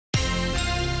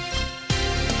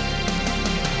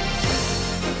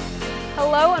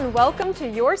Hello and welcome to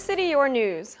Your City, Your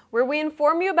News, where we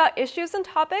inform you about issues and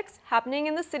topics happening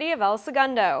in the city of El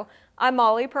Segundo. I'm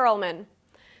Molly Perlman.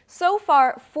 So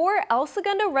far, 4 El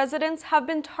Segundo residents have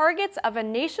been targets of a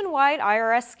nationwide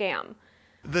IRS scam.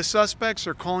 The suspects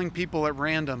are calling people at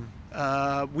random.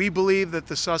 We believe that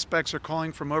the suspects are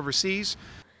calling from overseas.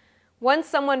 Once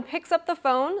someone picks up the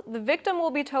phone, the victim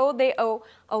will be told they owe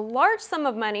a large sum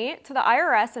of money to the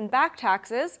IRS in back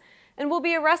taxes and will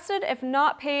be arrested if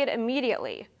not paid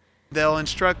immediately. They'll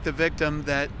instruct the victim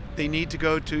that they need to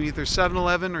go to either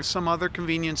 7-Eleven or some other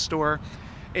convenience store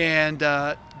and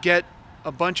get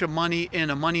a bunch of money in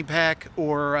a money pack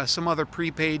or some other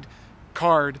prepaid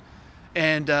card,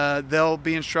 and they'll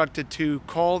be instructed to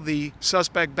call the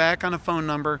suspect back on a phone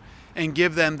number and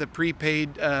give them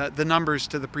the numbers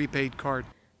to the prepaid card.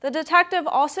 The detective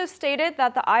also stated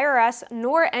that the IRS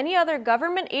nor any other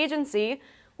government agency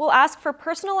will ask for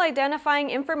personal identifying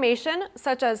information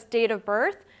such as date of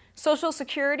birth, social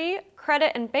security,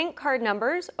 credit and bank card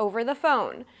numbers over the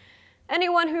phone.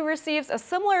 Anyone who receives a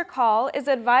similar call is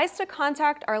advised to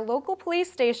contact our local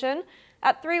police station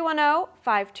at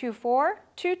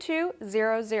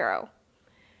 310-524-2200.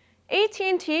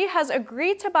 AT&T has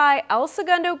agreed to buy El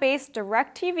Segundo-based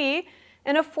DirectTV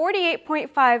in a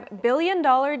 $48.5 billion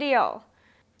deal.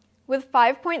 With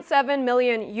 5.7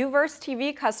 million UVerse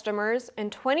TV customers and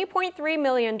 20.3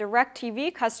 million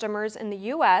DirectTV customers in the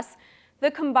U.S., the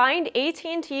combined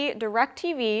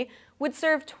AT&T-DirectTV would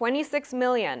serve 26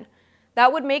 million.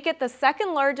 That would make it the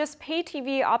second largest pay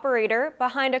TV operator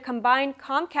behind a combined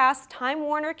Comcast-Time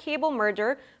Warner cable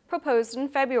merger proposed in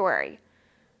February.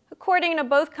 According to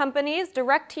both companies,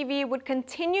 DirectTV would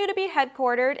continue to be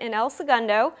headquartered in El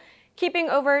Segundo, keeping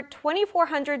over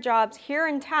 2,400 jobs here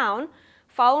in town,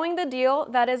 following the deal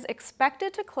that is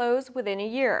expected to close within a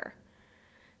year.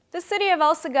 The city of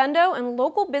El Segundo and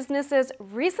local businesses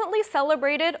recently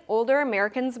celebrated Older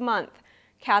Americans Month.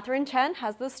 Catherine Chen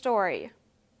has the story.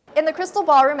 In the Crystal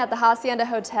Ballroom at the Hacienda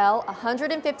Hotel,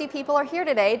 150 people are here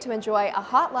today to enjoy a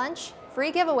hot lunch,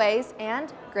 free giveaways,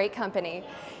 and great company.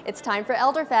 It's time for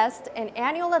Elderfest, an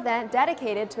annual event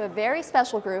dedicated to a very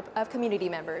special group of community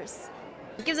members.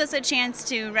 It gives us a chance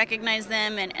to recognize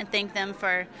them and thank them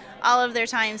for all of their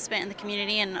time spent in the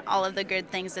community and all of the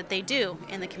good things that they do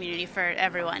in the community for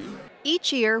everyone.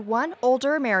 Each year, one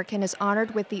older American is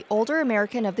honored with the Older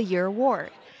American of the Year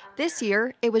award. This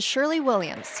year, it was Shirley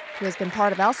Williams, who has been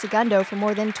part of El Segundo for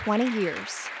more than 20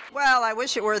 years. Well, I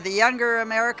wish it were the Younger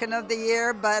American of the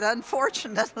Year, but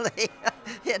unfortunately,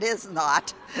 it is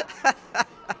not.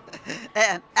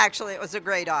 And actually, it was a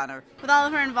great honor. With all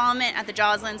of her involvement at the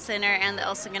Joslin Center and the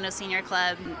El Segundo Senior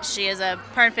Club, she is a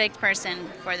perfect person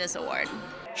for this award.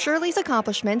 Shirley's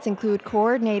accomplishments include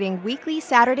coordinating weekly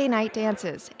Saturday night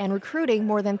dances and recruiting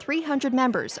more than 300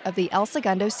 members of the El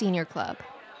Segundo Senior Club.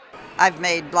 I've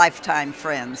made lifetime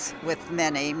friends with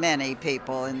many, many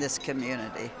people in this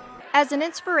community. As an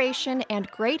inspiration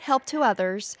and great help to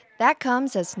others, that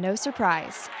comes as no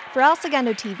surprise. For El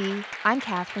Segundo TV, I'm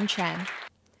Catherine Chen.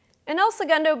 An El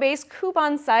Segundo-based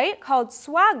coupon site called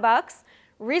Swagbucks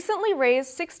recently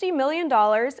raised $60 million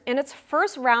in its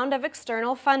first round of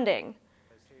external funding.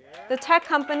 The tech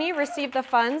company received the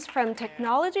funds from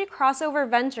Technology Crossover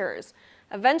Ventures,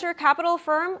 a venture capital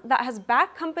firm that has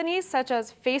backed companies such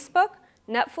as Facebook,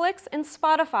 Netflix, and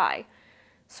Spotify.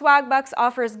 Swagbucks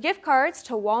offers gift cards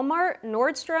to Walmart,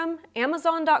 Nordstrom,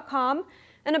 Amazon.com,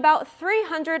 and about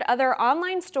 300 other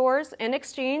online stores in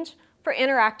exchange for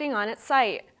interacting on its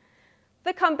site.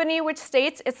 The company, which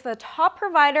states it's the top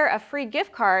provider of free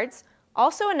gift cards,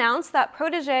 also announced that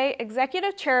Protégé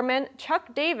Executive Chairman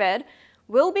Chuck David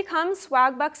will become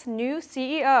Swagbucks' new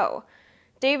CEO.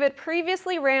 David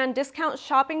previously ran discount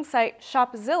shopping site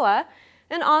Shopzilla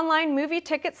and online movie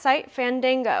ticket site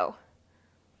Fandango.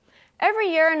 Every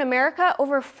year in America,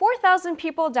 over 4,000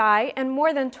 people die and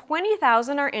more than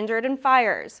 20,000 are injured in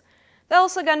fires. The El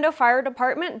Segundo Fire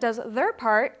Department does their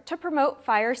part to promote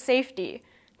fire safety.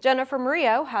 Jennifer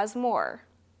Murillo has more.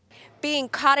 Being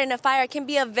caught in a fire can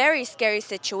be a very scary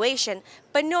situation,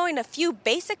 but knowing a few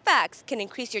basic facts can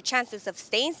increase your chances of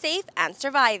staying safe and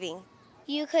surviving.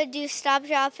 You could do stop,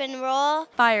 drop, and roll.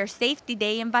 Fire Safety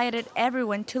Day invited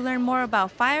everyone to learn more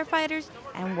about firefighters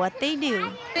and what they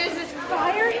do. There's this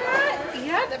fire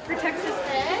hat, that protects his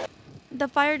head. The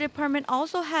fire department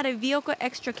also had a vehicle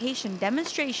extrication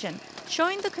demonstration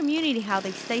showing the community how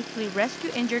they safely rescue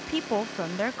injured people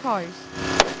from their cars.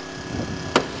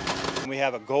 We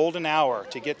have a golden hour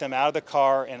to get them out of the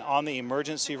car and on the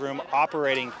emergency room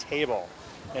operating table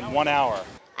in 1 hour.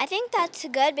 I think that's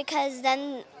good because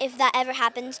then if that ever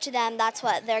happens to them, that's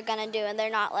what they're gonna do and they're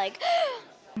not like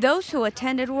Those who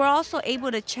attended were also able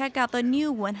to check out the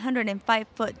new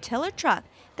 105-foot tiller truck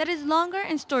that is longer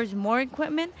and stores more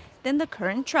equipment than the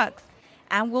current trucks,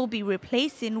 and will be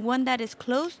replacing one that is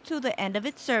close to the end of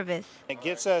its service. It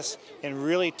gets us in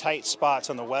really tight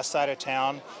spots on the west side of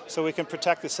town so we can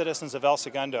protect the citizens of El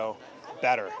Segundo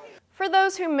better. For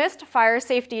those who missed Fire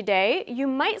Safety Day, you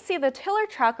might see the tiller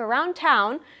truck around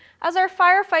town as our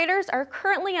firefighters are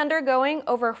currently undergoing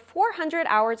over 400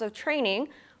 hours of training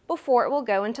before it will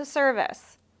go into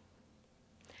service.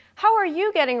 How are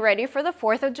you getting ready for the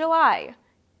 4th of July?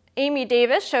 Amy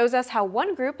Davis shows us how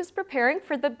one group is preparing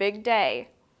for the big day.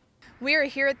 We are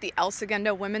here at the El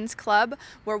Segundo Women's Club,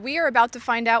 where we are about to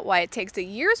find out why it takes a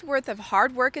year's worth of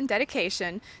hard work and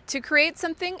dedication to create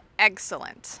something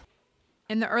excellent.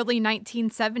 In the early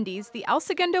 1970s, the El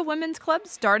Segundo Women's Club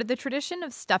started the tradition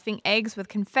of stuffing eggs with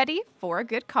confetti for a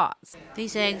good cause.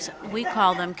 These eggs, we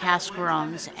call them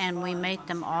cascarones, and we make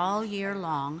them all year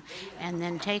long and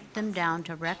then take them down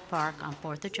to Rec Park on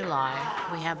 4th of July.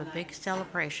 We have a big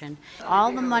celebration.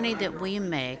 All the money that we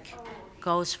make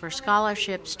goes for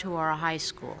scholarships to our high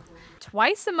school.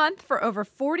 Twice a month for over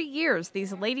 40 years,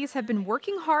 these ladies have been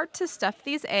working hard to stuff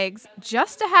these eggs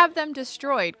just to have them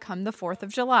destroyed come the 4th of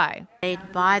July. They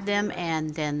buy them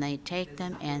and then they take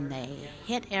them and they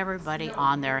hit everybody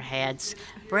on their heads,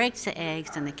 breaks the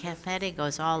eggs, and the confetti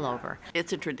goes all over.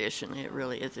 It's a tradition. It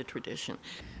really is a tradition.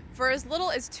 For as little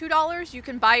as $2, you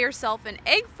can buy yourself an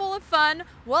egg full of fun,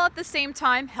 while at the same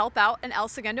time help out an El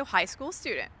Segundo High School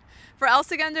student. For El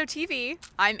Segundo TV,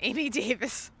 I'm Amy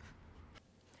Davis.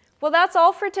 Well, that's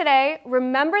all for today.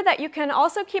 Remember that you can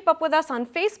also keep up with us on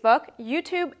Facebook,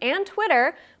 YouTube, and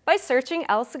Twitter by searching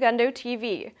El Segundo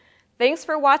TV. Thanks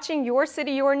for watching Your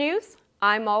City, Your News.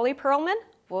 I'm Molly Perlman.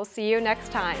 We'll see you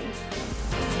next time.